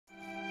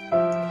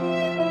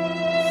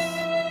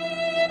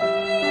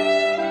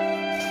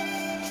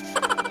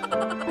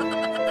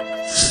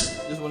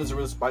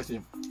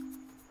spicy.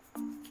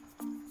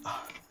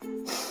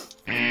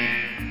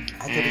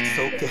 I thought it's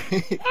okay.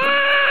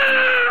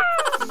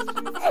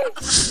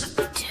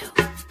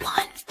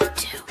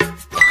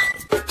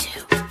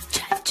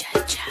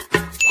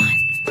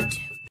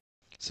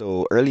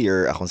 So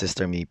earlier, akong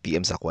sister may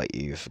PM sa ako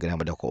if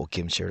ganahan daw ko og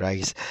kimchi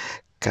rice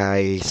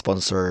kay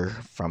sponsor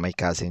from my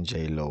cousin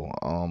Jeylou.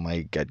 Oh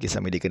my god,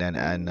 kisa may di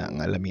kananaan na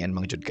nga lamian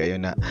mang jud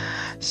kayo na.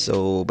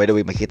 So by the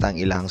way, makita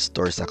ang ilang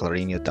store sa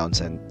Clarinio Town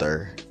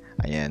Center.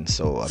 Ayan,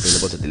 so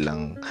available sa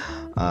dilang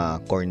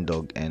corn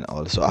dog and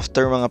all. So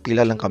after mga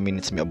pila lang ka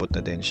minutes may abot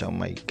na din siya. Oh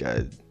my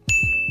god.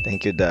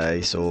 Thank you,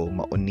 Dai. So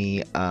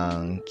mauni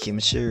ang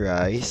kimchi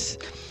rice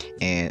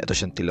and ito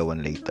siyang tilawan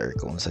later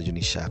kung sa yun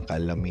siya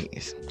kalami.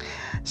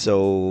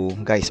 So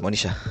guys, mauni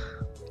siya.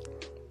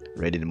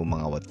 Ready na mo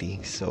mga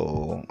wati.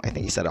 So I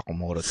think isa ra ko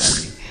mo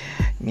tani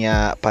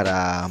niya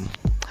para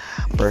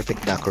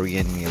perfect na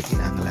Korean meal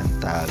kinahanglan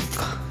tag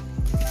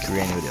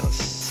Korean noodles.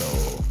 So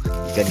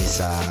gani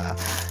sa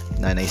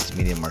Nanay's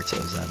Minimart sa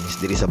Ozamiz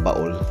diri sa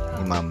baol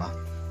ni mama.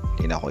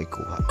 Di na ako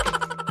ikuha.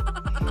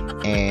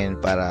 And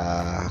para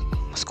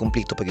mas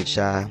kumpleto pa gid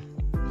siya,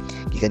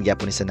 gikan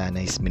gyapon ni sa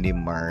Nanay's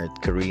Minimart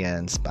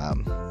Korean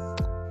spam.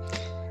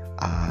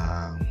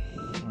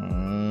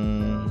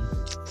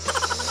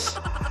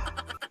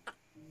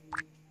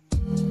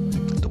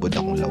 Tubod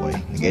akong laway.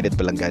 Nag-edit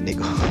pa lang gani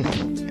ko.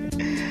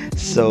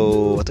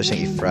 So, ito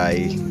siyang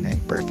i-fry.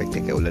 Perfect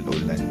kay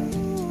ulan-ulan.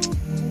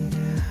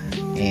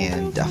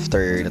 And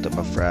after na ito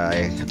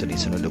pa-fry, ito din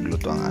sunod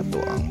luto ang ato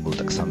ang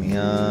bultak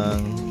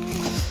samyang.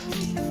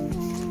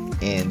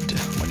 And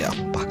muli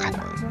akong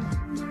pakanon.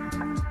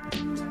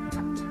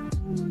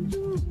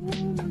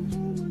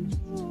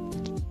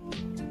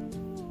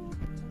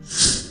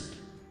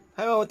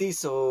 Hi Wati,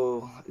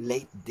 so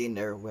late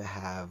dinner we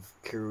have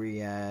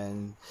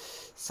Korean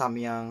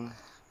samyang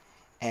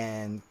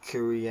and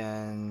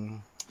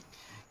Korean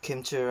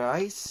kimchi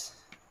rice,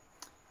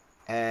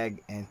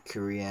 egg and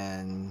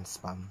Korean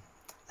spam.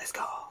 Let's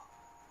go.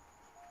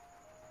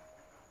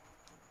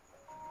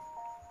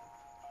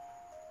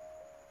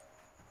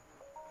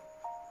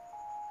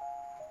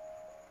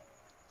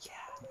 Yeah.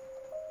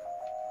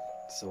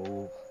 So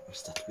we'll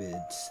start with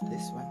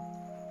this one.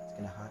 It's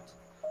kinda hot.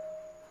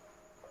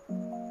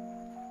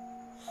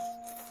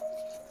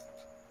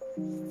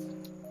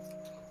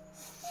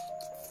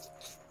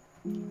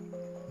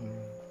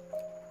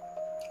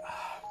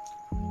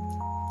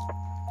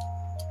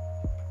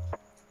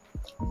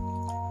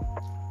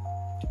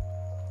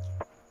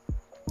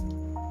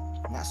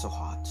 Not so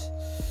hot,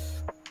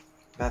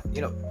 but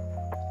you know,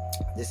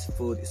 this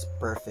food is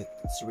perfect.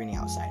 It's raining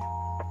outside.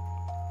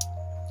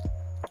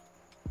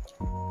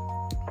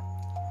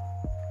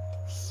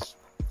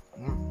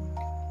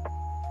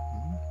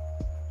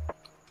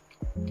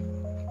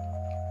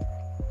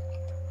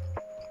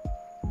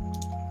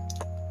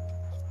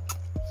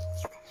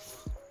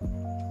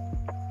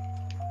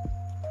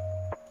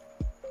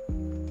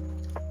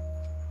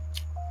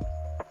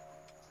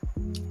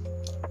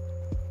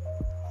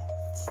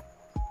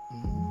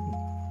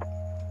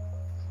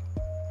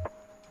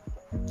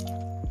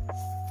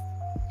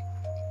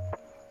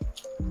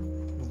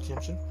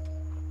 Kimchi.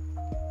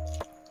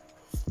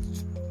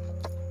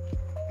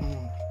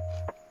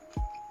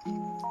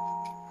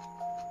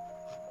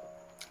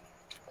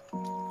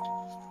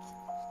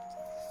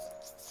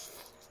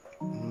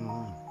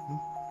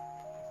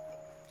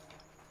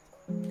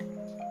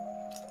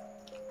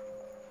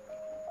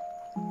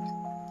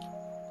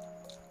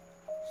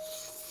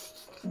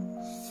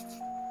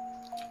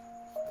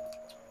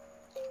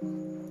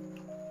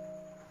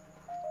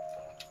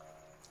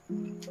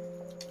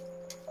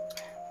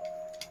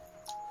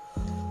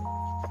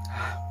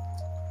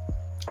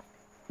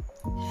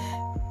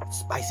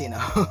 Spicy now.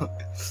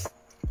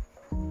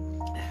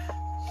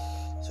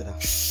 So now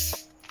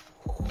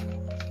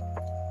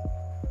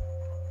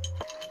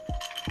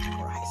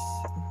rice.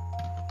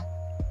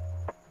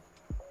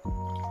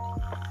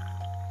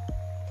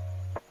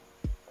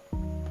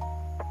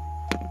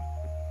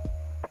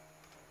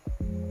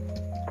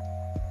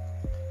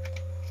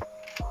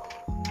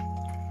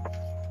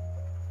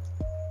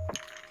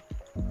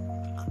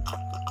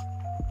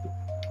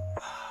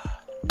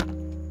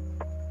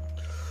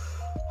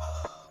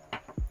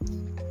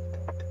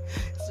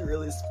 It's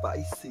really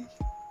spicy.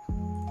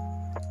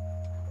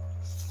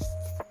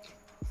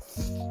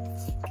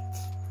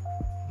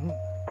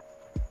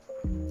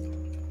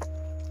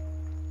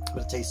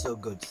 But it tastes so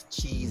good. It's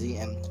cheesy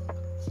and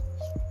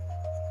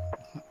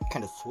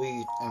kind of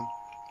sweet and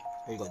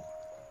very good.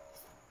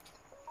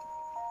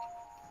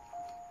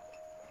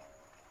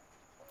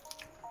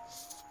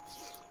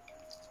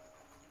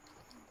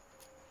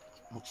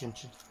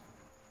 Kimchi.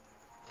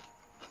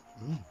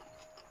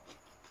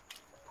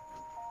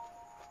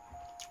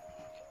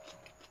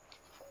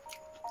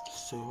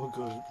 So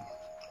good.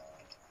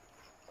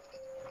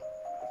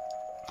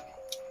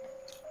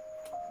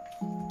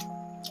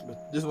 But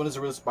this one is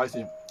really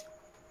spicy.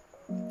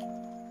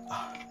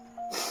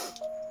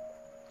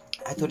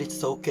 I thought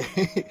it's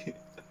okay.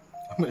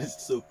 But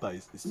it's so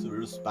spicy. It's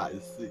real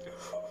spicy.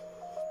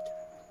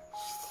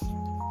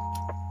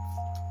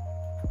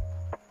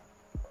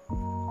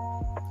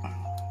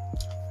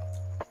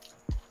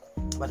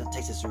 but the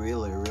taste is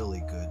really, really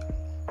good.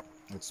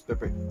 It's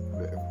perfect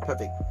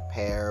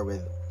pair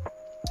with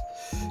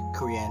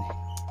Korean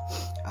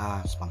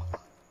spam.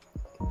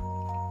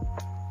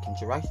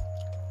 Kimchi rice.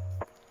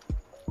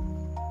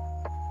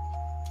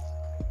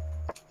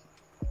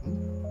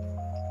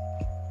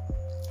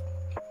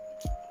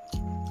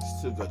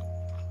 So good.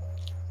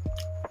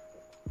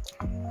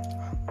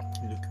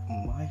 Look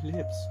at my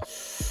lips.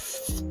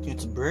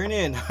 It's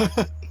burning.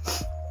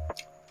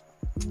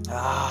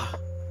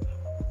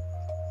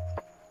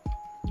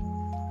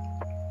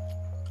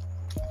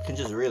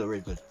 Kimchi is really,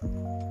 really good.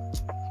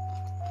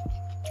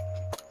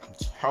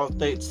 It's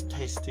healthy, it's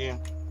tasty.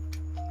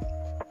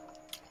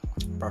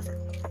 Perfect.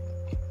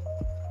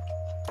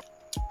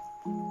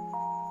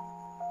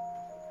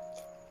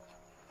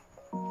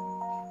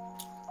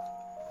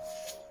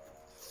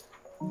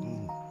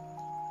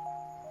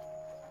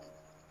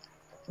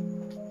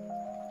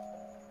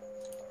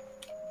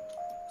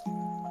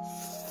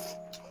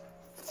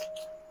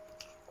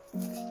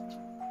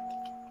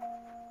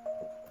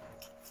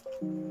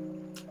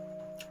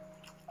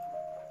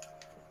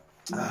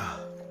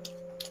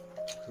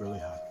 It's really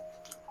hot.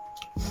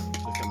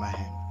 Look at my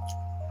hand.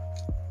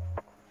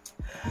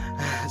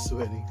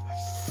 Sweating.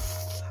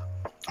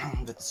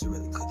 That's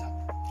really good.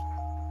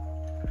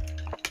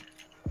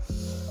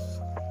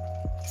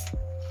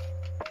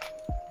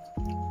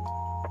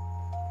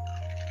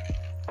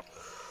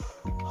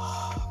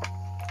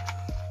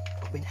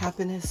 With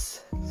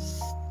happiness,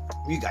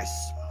 you guys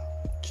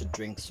should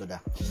drink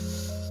soda.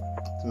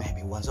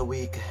 Maybe once a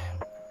week,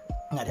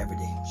 not every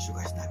day.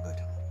 Sugar is not good.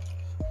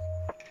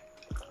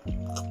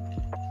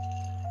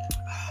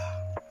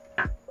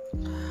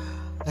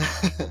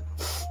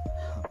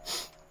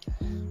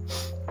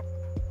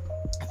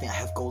 I think I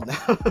have cold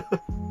now.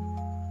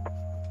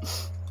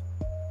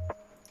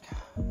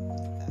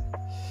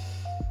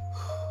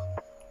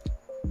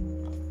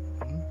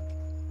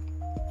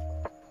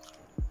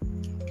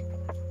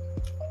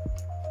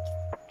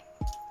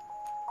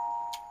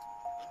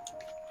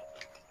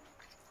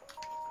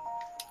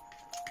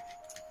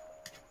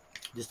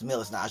 This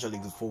meal is not actually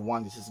good for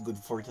one. This is good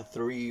for the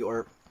 3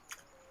 or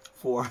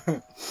 4.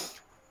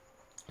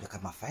 Look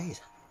at my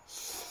face.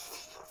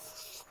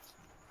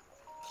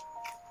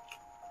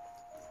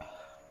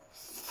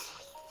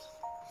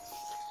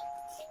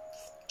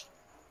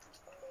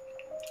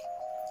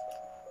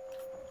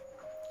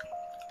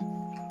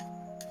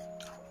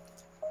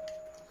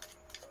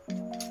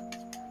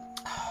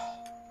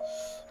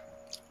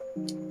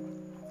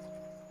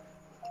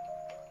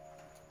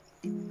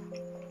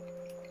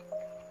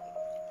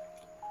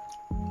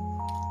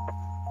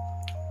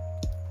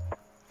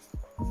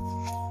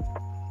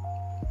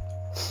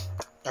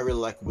 I really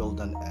like well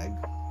done egg.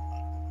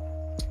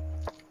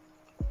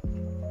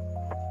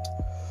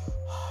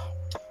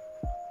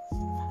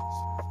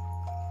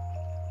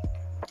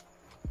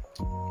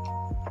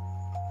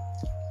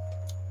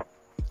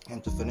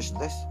 And to finish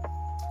this,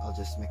 I'll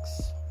just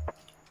mix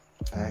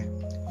egg,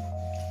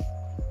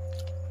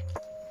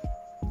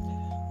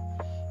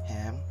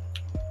 ham,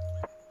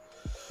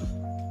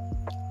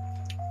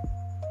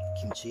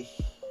 kimchi,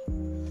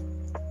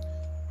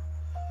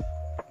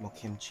 more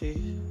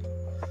kimchi.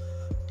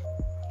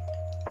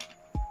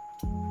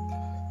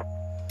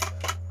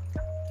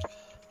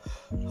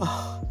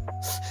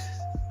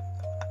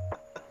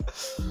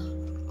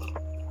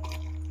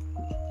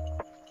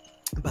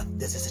 But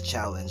this is a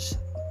challenge.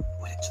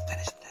 We need to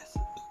finish this.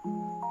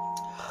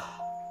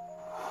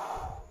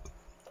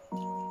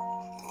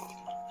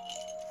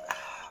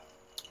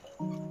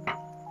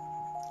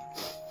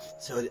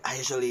 So I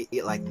usually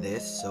eat like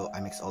this. So I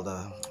mix all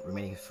the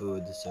remaining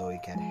food. So we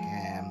get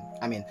ham,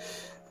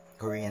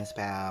 Korean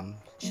spam,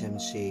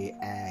 kimchi,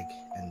 egg,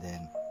 and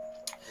then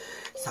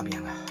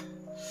samyang.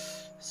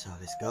 So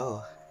let's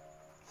go.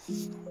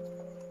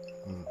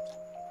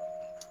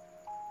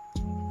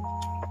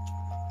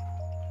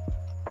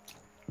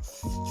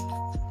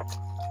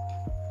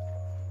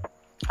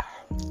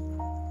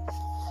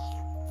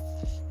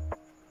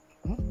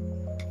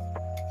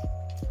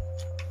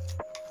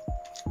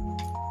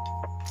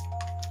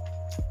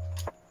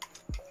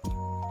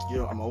 You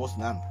know, I'm almost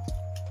done.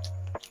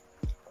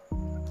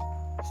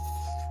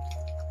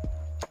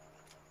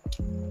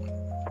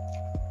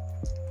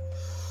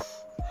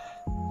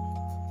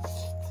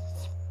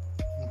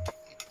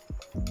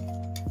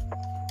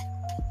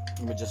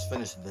 Let me just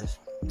finish this.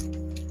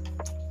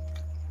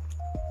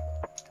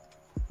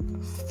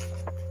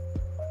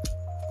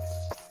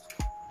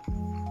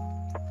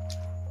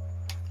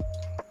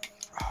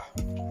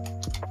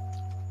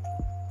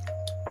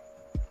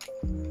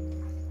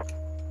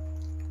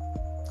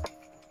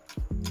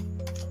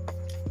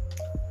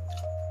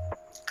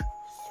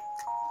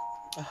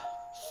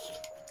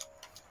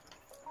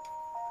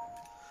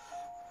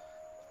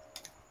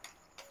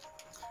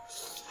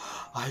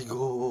 I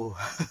go.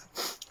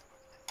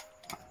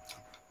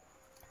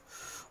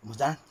 Almost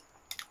done.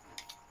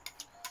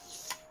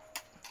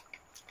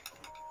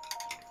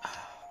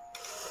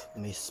 Let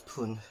me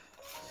spoon.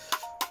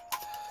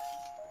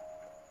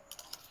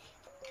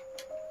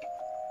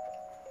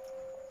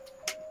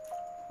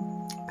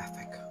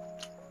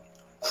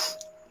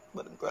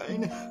 but I'm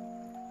crying.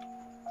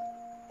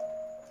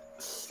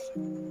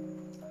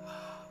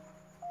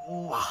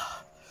 Wow.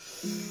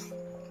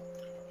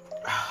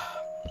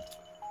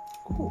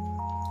 Ooh.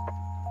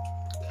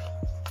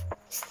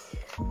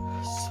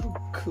 So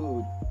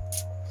good.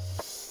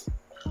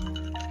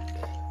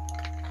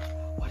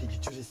 Why did you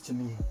do this to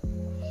me?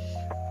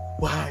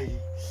 Why?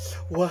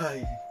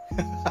 Why?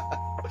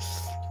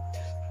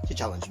 You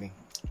challenged me.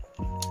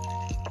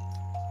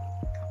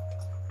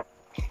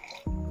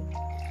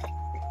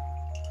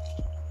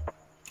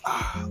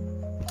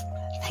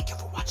 Thank you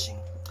for watching.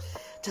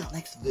 Till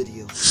next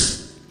video.